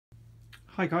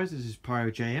Hi guys, this is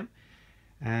PyroJM,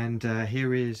 and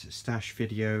here is stash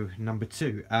video number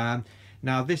 2.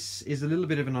 Now this is a little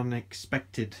bit of an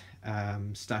unexpected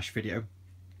stash video.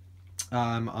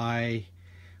 I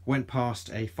went past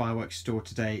a fireworks store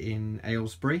today in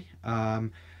Aylesbury. I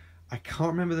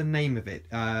can't remember the name of it.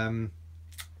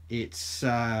 It's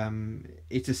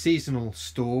a seasonal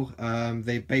store.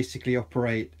 They basically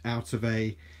operate out of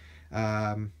a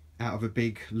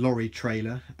big lorry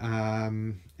trailer,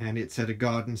 and it's at a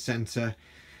garden centre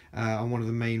on one of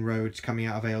the main roads coming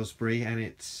out of Aylesbury, and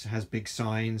it has big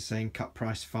signs saying cut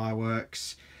price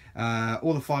fireworks.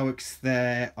 All the fireworks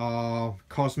there are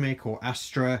Cosmic or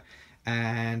Astra,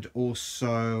 and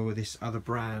also this other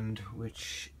brand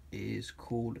which is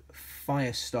called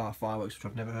Firestar Fireworks, which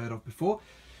I've never heard of before.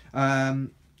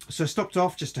 So I stopped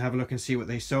off just to have a look and see what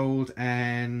they sold,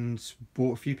 and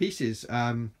bought a few pieces.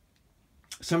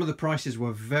 Some of the prices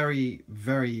were very,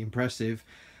 very impressive.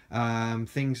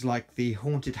 Things like the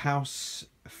Haunted House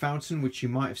fountain, which you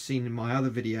might have seen in my other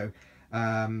video.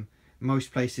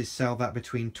 Most places sell that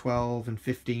between £12 and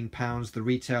 £15. The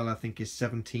retail, I think, is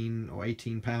 £17 or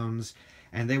 £18,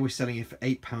 and they were selling it for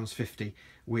 £8.50,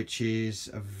 which is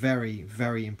a very,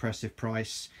 very impressive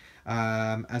price.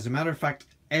 As a matter of fact,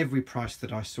 every price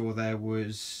that I saw there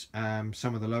was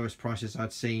some of the lowest prices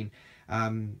I'd seen.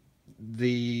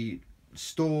 The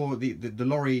store, the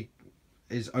lorry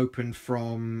is open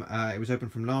from it was open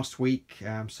from last week,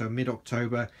 so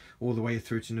mid-October all the way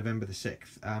through to November the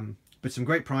 6th. But some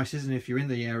great prices, and if you're in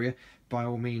the area, by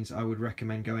all means I would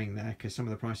recommend going there, because some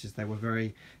of the prices there were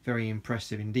very, very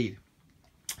impressive indeed.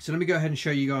 So let me go ahead and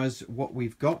show you guys what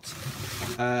we've got,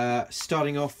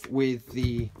 starting off with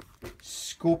the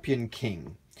Scorpion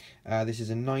King. This is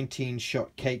a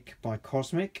 19-shot cake by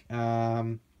Cosmic.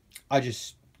 I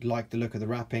just like the look of the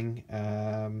wrapping,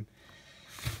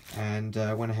 and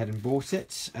went ahead and bought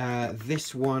it.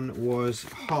 This one was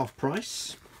half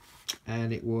price,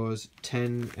 and it was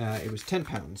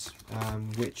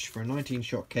 £10, which for a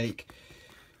 19-shot cake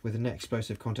with a net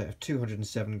explosive content of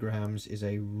 207 grams is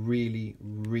a really,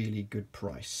 really good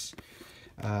price.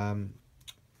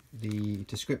 The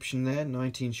description there: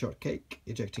 19-shot cake,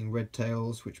 ejecting red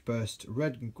tails which burst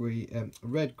red, green and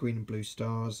blue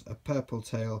stars, a purple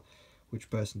tail which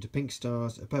bursts into pink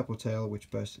stars, a purple tail which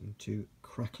bursts into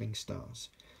crackling stars.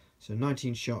 So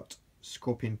 19-shot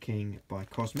Scorpion King by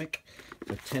Cosmic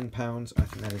for £10. I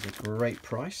think that is a great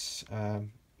price.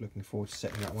 Looking forward to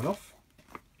setting that one off.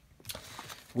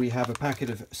 We have a packet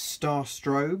of Star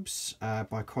Strobes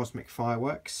by Cosmic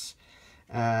Fireworks.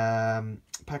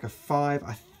 Pack of 5.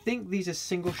 I think these are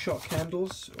single shot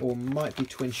candles, or might be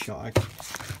twin shot.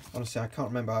 Honestly, I can't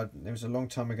remember. It was a long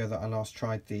time ago that I last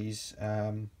tried these.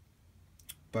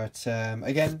 But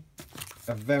again,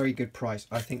 a very good price.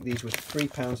 I think these were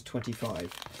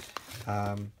 £3.25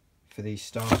 for these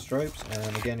Star Strobes.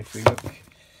 And again, if we look,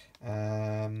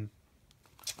 I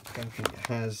don't think it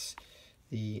has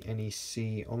the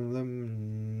NEC on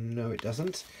them. No, it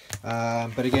doesn't.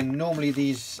 But again, normally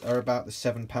these are about the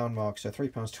 £7 mark, so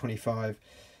 £3.25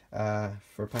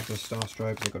 for a packet of Star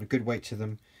Strobes. They've got a good weight to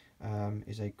them.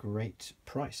 Is a great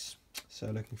price. So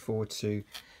looking forward to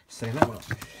setting that one up.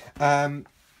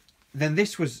 Then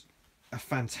this was a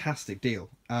fantastic deal.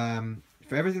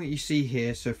 For everything that you see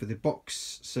here, so for the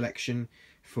box selection,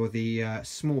 for the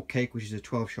small cake, which is a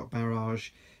 12-shot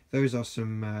barrage, those are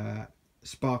some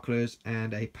sparklers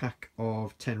and a pack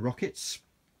of 10 rockets,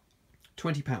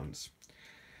 £20.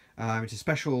 It's a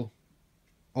special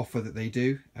offer that they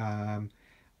do,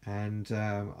 and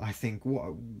I think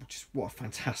what a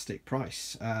fantastic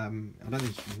price. I don't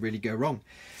think you can really go wrong.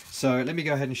 So let me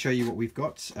go ahead and show you what we've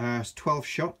got.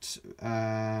 12-shot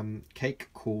cake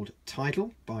called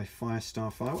Tidal by Firestar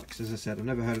Fireworks. As I said, I've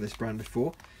never heard of this brand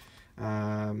before.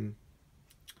 Yeah,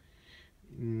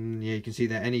 you can see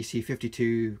there, NEC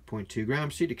 52.2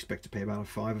 grams, so you'd expect to pay about a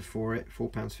 £5 for it,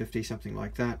 £4.50, something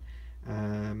like that.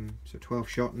 So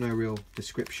 12-shot, no real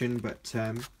description, but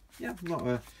yeah,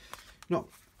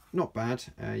 not bad.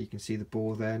 You can see the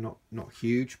ball there, not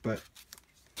huge, but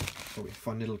probably a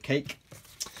fun little cake.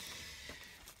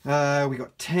 We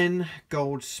got 10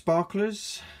 gold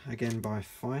sparklers, again by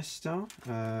Firestar.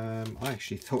 I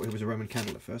actually thought it was a Roman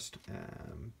candle at first,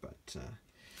 but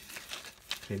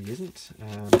clearly isn't. So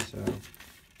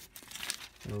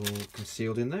they're all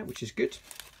concealed in there, which is good.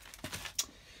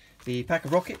 The pack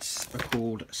of rockets are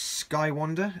called Sky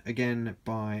Wander, again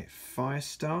by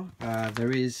Firestar.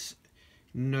 There is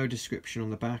no description on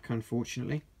the back,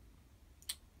 unfortunately.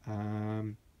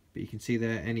 But you can see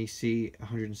there, NEC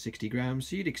 160 grams,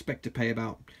 so you'd expect to pay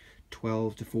about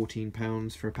 £12 to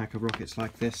 £14 for a pack of rockets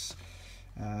like this.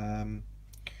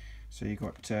 So you've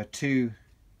got two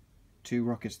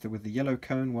rockets with the yellow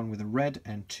cone, one with a red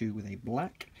and two with a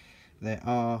black. There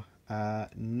are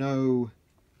no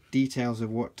details of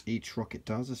what each rocket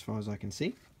does as far as I can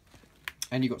see.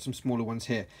 And you've got some smaller ones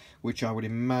here, which I would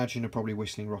imagine are probably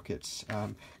whistling rockets.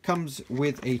 Comes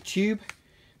with a tube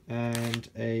and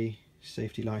a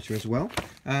safety lighter as well.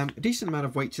 A decent amount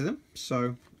of weight to them,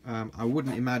 so I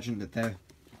wouldn't imagine that they're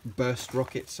burst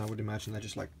rockets. I would imagine they're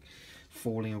just like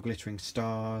falling or glittering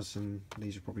stars, and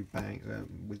these are probably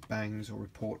with bangs or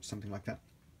reports, something like that.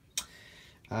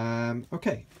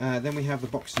 Okay, then we have the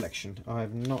box selection. I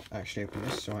have not actually opened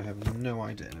this, so I have no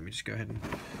idea. Let me just go ahead and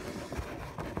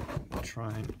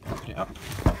try and open it up.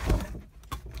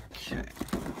 Okay.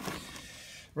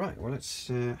 Right, well, let's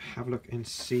have a look and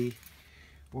see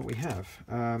what we have.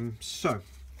 So,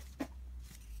 a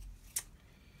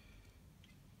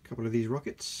couple of these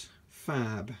rockets.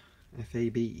 Fab,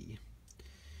 F-A-B.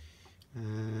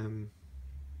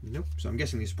 Nope, so I'm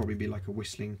guessing this will probably be like a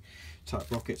whistling type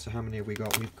rocket. So how many have we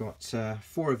got? We've got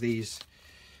 4 of these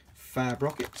Fab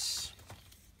rockets,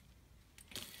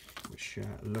 which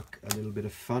look a little bit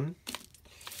of fun.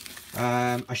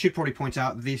 I should probably point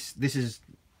out this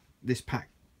pack,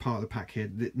 part of the pack here,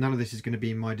 none of this is going to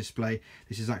be in my display.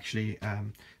 This is actually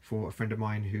for a friend of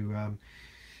mine who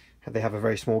they have a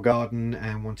very small garden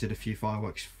and wanted a few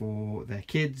fireworks for their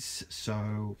kids,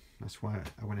 so that's why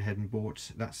I went ahead and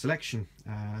bought that selection.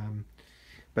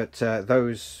 But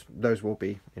those will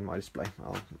be in my display.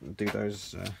 I'll do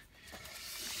those.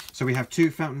 So we have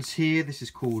 2 fountains here. This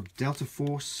is called Delta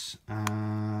Force,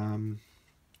 and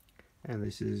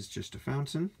this is just a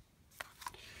fountain.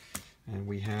 And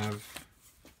we have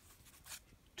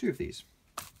 2 of these.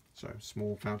 So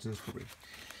small fountains, probably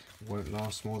won't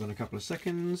last more than a couple of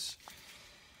seconds.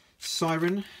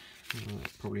 Siren.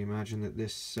 Probably imagine that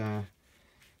this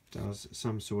does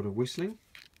some sort of whistling.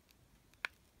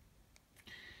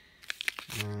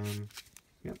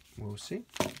 Yep, we'll see.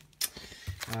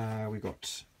 We've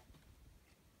got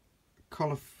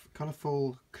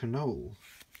Colourful Canole.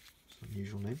 It's an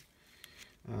unusual name.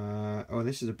 Oh,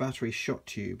 this is a battery shot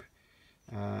tube.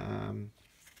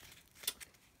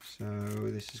 So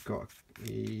this has got,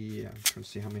 yeah, I'm trying to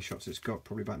see how many shots it's got.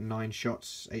 Probably about 9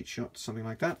 shots, 8 shots, something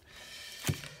like that.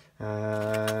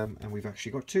 And we've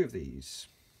actually got 2 of these.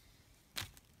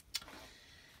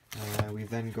 We've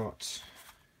then got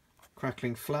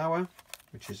Crackling Flower,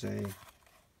 which is a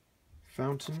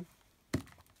fountain.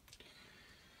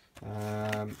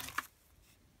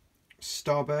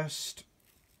 Starburst,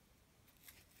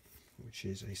 which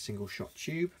is a single shot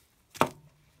tube.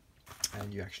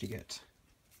 And you actually get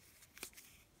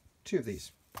 2 of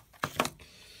these.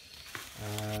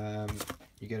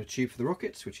 You get a tube for the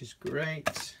rockets, which is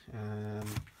great.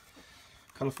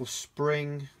 Colourful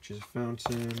Spring, which is a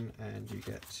fountain, and you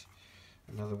get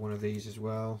another one of these as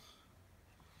well.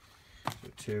 So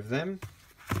 2 of them.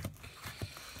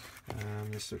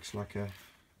 This looks like a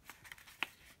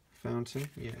fountain.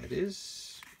 Yeah, it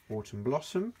is. Autumn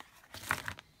Blossom.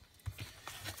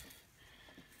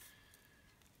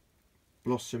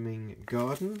 Blossoming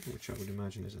Garden, which I would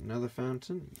imagine is another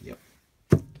fountain. Yep.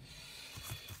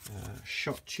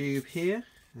 Shot tube here.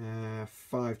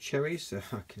 5 cherries, so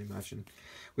I can imagine.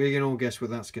 We can all guess what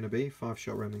that's going to be.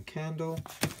 5-shot Roman candle.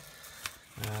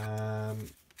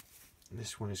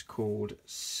 This one is called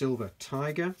Silver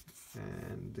Tiger,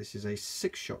 and this is a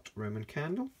 6-shot Roman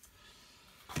candle.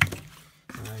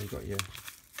 You've got your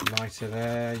lighter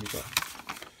there. You've got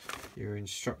your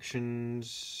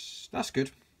instructions. That's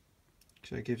good.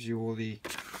 So it gives you all the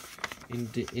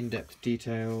in-depth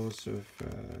details of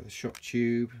the shot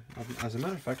tube. As a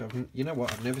matter of fact, you know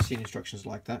what? I've never seen instructions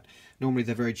like that. Normally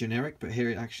they're very generic, but here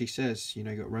it actually says, you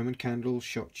know, you've got Roman candle,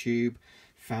 shot tube,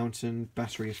 fountain,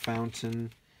 battery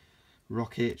fountain,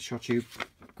 rocket, shot tube.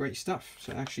 Great stuff.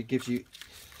 So it actually gives you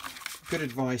good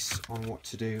advice on what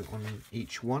to do on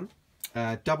each one.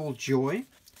 Double Joy.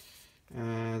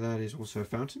 That is also a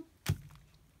fountain.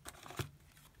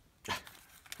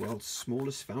 World's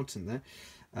smallest fountain there.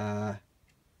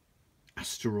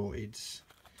 Asteroids.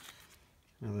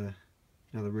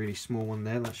 Another really small one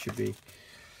there. That should be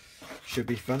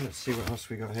fun. Let's see what else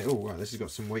we got here. Oh, right, this has got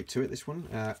some weight to it. This one,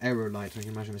 Aerolite. I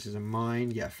can imagine this is a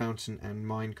mine. Yeah, fountain and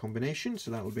mine combination.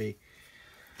 So that'll be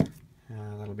a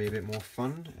bit more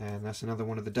fun. And that's another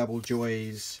one of the Double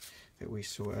Joys that we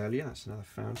saw earlier. That's another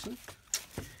fountain.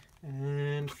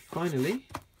 And finally,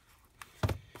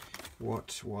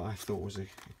 what I thought was a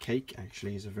cake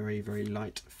actually is a very, very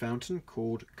light fountain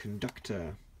called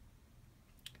Conductor.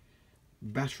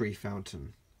 Battery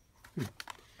fountain.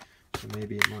 So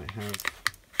maybe it might have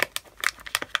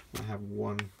I have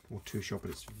 1 or 2 shot,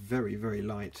 but it's very, very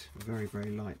light, very,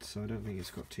 very light, so I don't think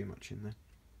it's got too much in there.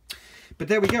 But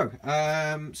there we go.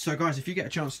 So guys, if you get a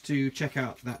chance to check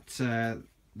out that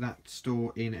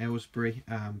store in Aylesbury,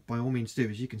 by all means do.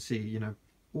 As you can see, you know,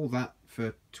 all that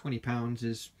for £20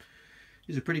 is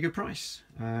a pretty good price.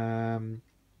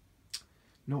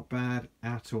 Not bad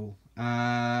at all.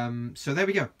 So there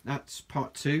we go. That's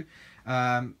part 2.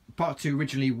 Part 2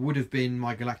 originally would have been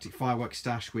my Galactic Firework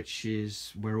stash, which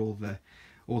is where all the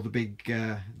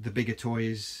bigger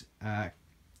toys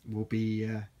will be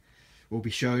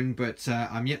shown. But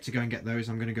I'm yet to go and get those.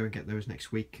 I'm going to go and get those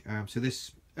next week. So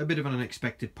this a bit of an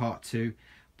unexpected part 2,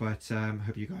 but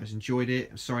hope you guys enjoyed it.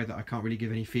 I'm sorry that I can't really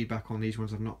give any feedback on these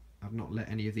ones. I've not let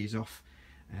any of these off,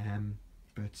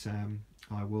 but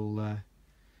I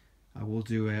will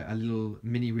do a little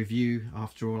mini review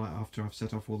after I've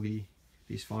set off all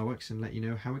these fireworks and let you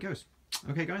know how it goes.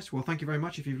 Okay guys, well thank you very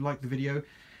much. If you've liked the video,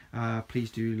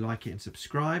 please do like it and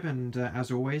subscribe, and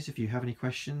as always, if you have any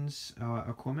questions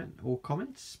or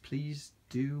comments, please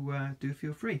do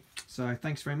feel free. So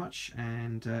thanks very much,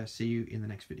 and see you in the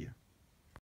next video.